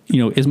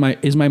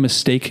is my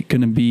mistake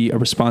going to be a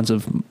response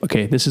of,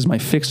 okay, this is my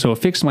fix. So a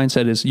fixed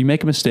mindset is you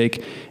make a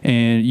mistake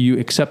and you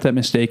accept that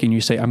mistake and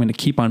you say, I'm going to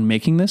keep on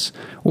making this,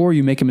 or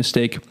you make a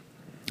mistake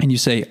and you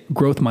say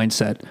growth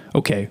mindset.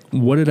 Okay,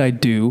 what did I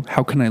do?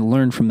 How can I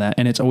learn from that?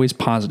 And it's always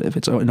positive.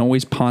 It's an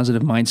always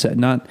positive mindset.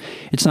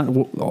 It's not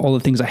all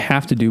the things I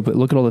have to do, but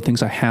look at all the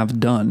things I have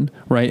done,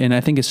 right? And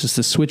I think it's just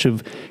a switch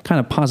of kind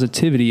of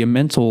positivity and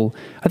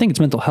I think it's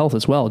mental health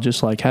as well,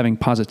 just like having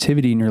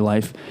positivity in your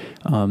life,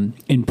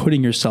 in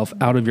putting yourself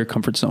out of your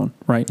comfort zone,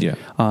 right? Yeah.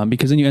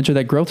 Because then you enter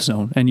that growth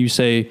zone and you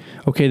say,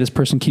 okay, this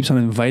person keeps on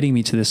inviting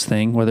me to this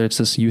thing, whether it's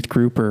this youth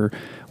group or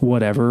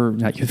whatever,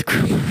 not youth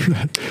group.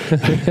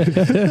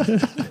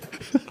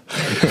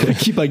 I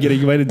keep on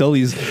getting invited to all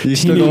these. You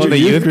still go on the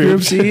youth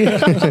groups?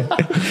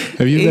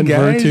 Have you been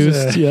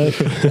Vertused yet?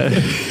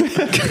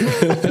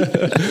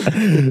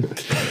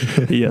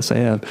 Yes, I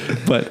have.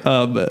 But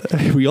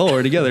we all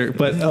are together.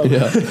 But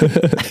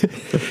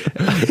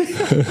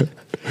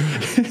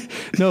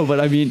no,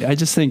 but I mean, I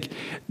just think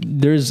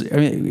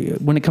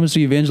when it comes to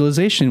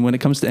evangelization, when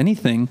it comes to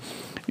anything,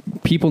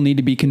 people need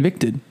to be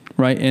convicted,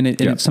 right? And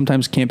it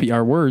sometimes can't be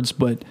our words,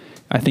 but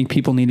I think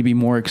people need to be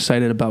more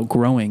excited about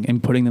growing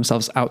and putting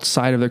themselves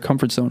outside of their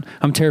comfort zone.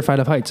 I'm terrified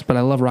of heights, but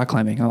I love rock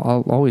climbing.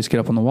 I'll always get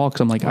up on the wall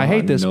because I'm like, I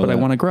hate this, but I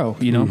want to grow,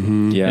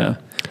 Mm-hmm. Yeah.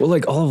 Well,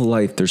 like all of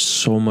life, there's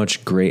so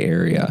much gray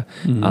area.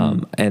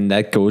 Mm-hmm. And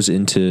that goes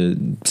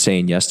into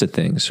saying yes to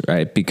things,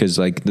 right? Because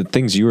like the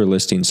things you were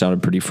listing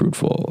sounded pretty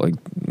fruitful, like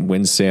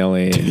wind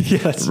sailing,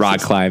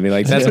 rock climbing.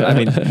 Like that's, I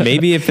mean,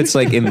 maybe if it's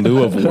like in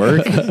lieu of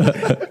work,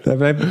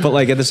 but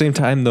like at the same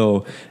time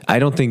though, I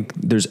don't think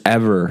there's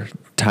ever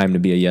time to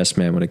be a yes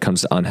man when it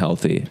comes to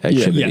unhealthy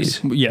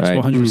activities. Yes, right?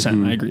 100%.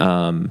 Mm-hmm. I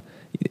agree.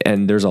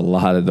 And there's a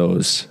lot of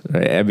those,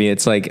 right? I mean,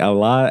 it's like a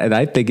lot, and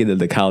I'm thinking of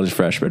the college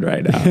freshman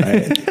right now,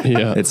 right?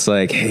 Yeah. It's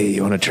like, hey,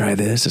 you want to try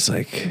this? It's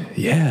like,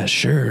 yeah,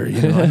 sure.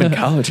 You know, I'm in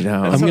college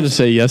now. I'm going to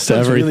say yes to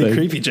everything. Really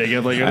creepy,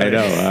 Jacob. Like, I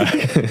know.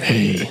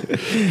 Hey.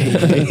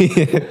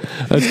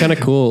 That's kind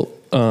of cool.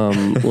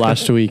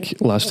 Last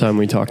time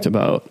we talked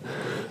about,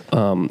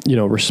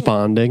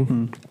 responding.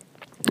 Mm-hmm.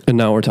 And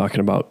now we're talking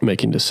about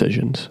making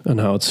decisions and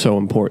how it's so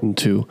important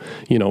to,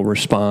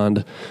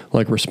 respond,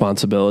 like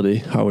responsibility,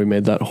 how we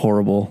made that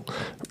horrible.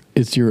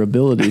 It's your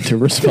ability to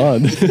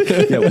respond.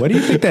 Yeah, what do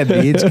you think that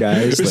means,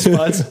 guys?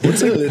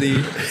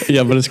 Responsibility.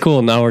 Yeah, but it's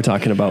cool. Now we're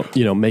talking about,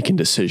 making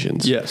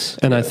decisions. Yes.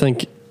 And I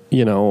think,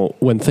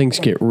 when things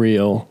get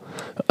real,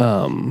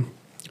 when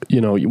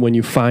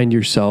you find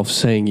yourself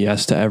saying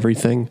yes to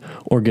everything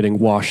or getting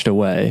washed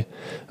away,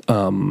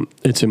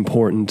 it's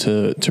important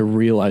to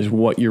realize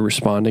what you're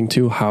responding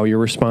to, how you're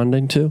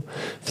responding to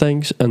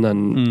things, and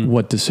then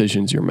what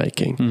decisions you're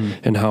making,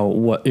 and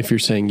if you're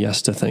saying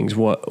yes to things,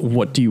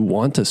 what do you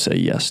want to say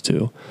yes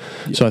to?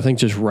 Yeah. So I think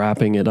just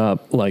wrapping it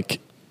up, like,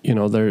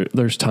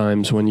 there's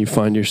times when you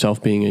find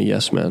yourself being a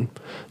yes man,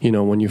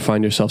 when you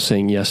find yourself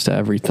saying yes to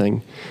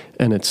everything,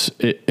 and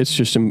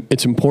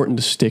it's important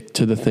to stick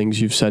to the things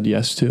you've said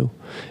yes to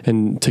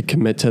and to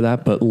commit to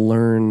that, but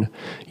learn,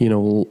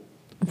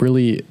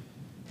 really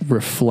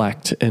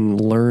reflect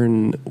and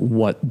learn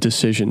what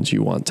decisions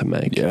you want to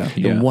make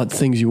and what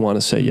things you want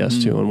to say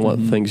yes to and what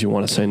things you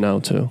want to say no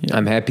to. Yeah.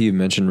 I'm happy you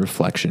mentioned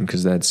reflection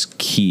because that's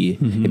key.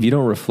 Mm-hmm. If you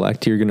don't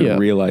reflect, you're going to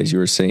realize you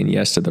were saying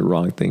yes to the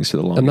wrong things for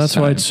the longest time. And that's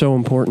why it's so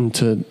important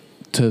to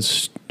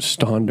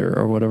stonder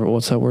or whatever.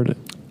 What's that word?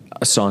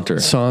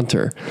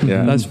 Saunter.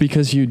 Yeah. That's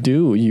because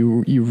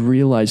you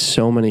realize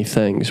so many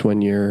things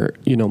when you're,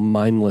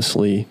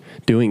 mindlessly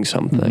doing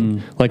something.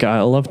 Mm-hmm. Like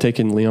I love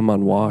taking Liam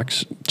on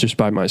walks just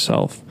by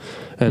myself.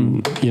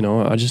 And,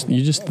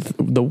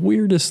 the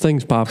weirdest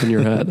things pop in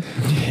your head.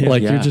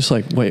 You're just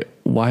like, wait,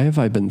 why have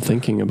I been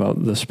thinking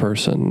about this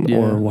person? Yeah.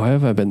 Or why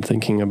have I been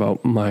thinking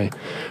about my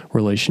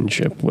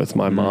relationship with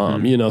my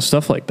mom?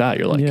 Stuff like that.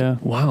 You're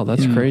like, wow,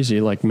 that's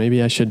crazy. Like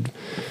maybe I should,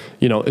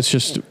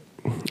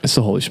 it's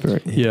the Holy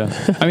Spirit.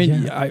 Yeah. I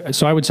mean,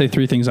 so I would say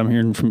three things I'm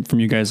hearing from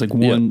you guys. Like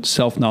one,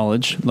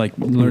 self-knowledge, like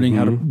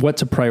learning what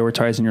to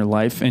prioritize in your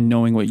life and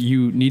knowing what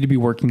you need to be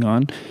working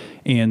on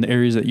and the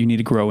areas that you need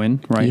to grow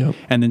in, right? Yep.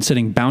 And then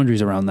setting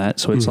boundaries around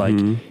that. So it's like,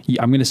 I'm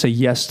going to say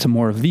yes to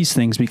more of these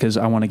things because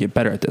I want to get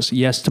better at this.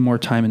 Yes to more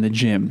time in the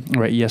gym,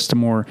 right? Yes to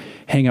more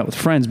hang out with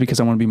friends because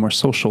I want to be more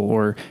social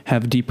or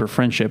have deeper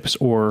friendships.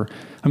 Or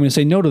I'm going to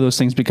say no to those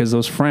things because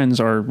those friends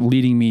are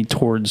leading me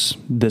towards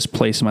this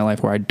place in my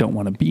life where I don't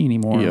want to be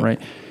anymore,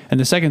 right? And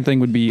the second thing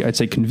would be, I'd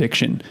say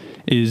conviction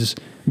is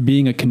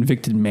being a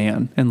convicted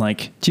man. And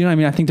like, do you know what I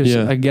mean? I think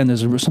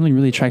there's something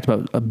really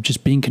attractive about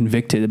just being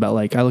convicted about,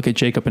 like, I look at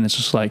Jacob and it's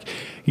just like,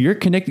 you're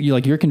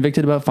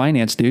convicted about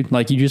finance, dude.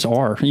 Like you just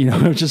are,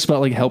 it's just about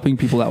like helping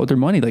people out with their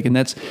money. Like, and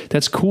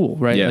that's cool.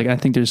 Right. Yeah. Like I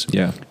think there's,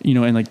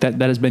 and like that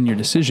has been your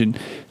decision.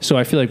 So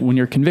I feel like when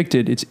you're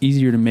convicted, it's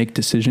easier to make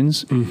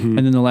decisions. Mm-hmm.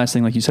 And then the last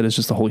thing, like you said, is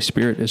just the Holy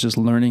Spirit. It's just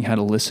learning how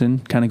to listen,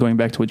 kind of going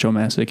back to what Joe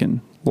Masick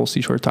and Lowell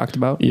Seashore talked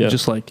about. Yeah.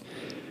 Just like,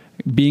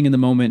 being in the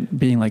moment,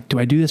 being like, do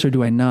I do this or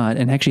do I not?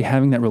 And actually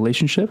having that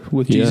relationship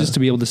with Jesus to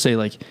be able to say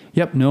like,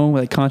 yep, no,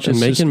 like conscious.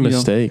 And making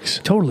mistakes.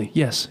 Totally.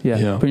 Yes.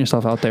 Yeah. Putting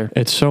yourself out there.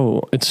 It's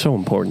so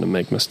important to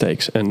make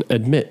mistakes and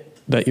admit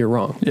that you're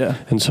wrong. Yeah.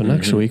 And so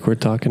next week we're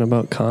talking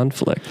about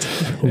conflict.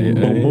 Boom,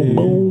 boom,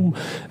 boom.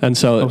 And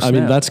so, I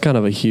mean, that's kind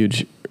of a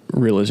huge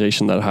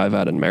realization that I've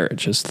had in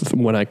marriage is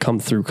when I come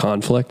through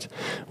conflict,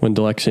 when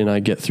Delexi and I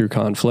get through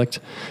conflict,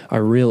 I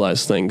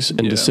realize things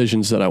and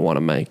decisions that I want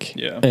to make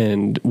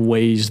and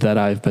ways that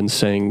I've been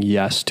saying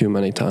yes too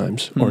many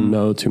times or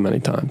no too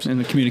many times. And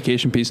the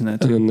communication piece in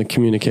that too. And then the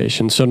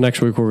communication. So next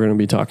week we're going to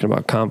be talking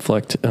about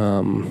conflict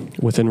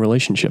within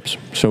relationships.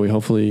 So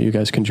hopefully you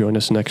guys can join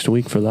us next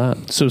week for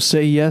that. So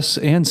say yes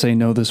and say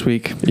no this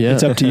week. Yeah.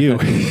 It's up to you.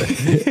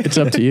 It's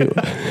up to you.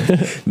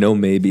 No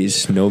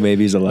maybes. No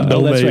maybes allowed.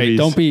 No, that's right.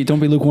 Don't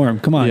be lukewarm.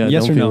 Come on.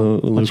 Yes or no?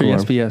 Let your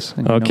yes be yes.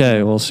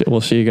 Okay. We'll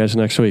see you guys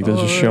next week. This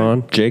is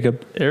Sean.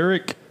 Jacob.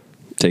 Eric.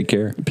 Take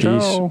care. Peace.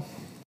 Ciao.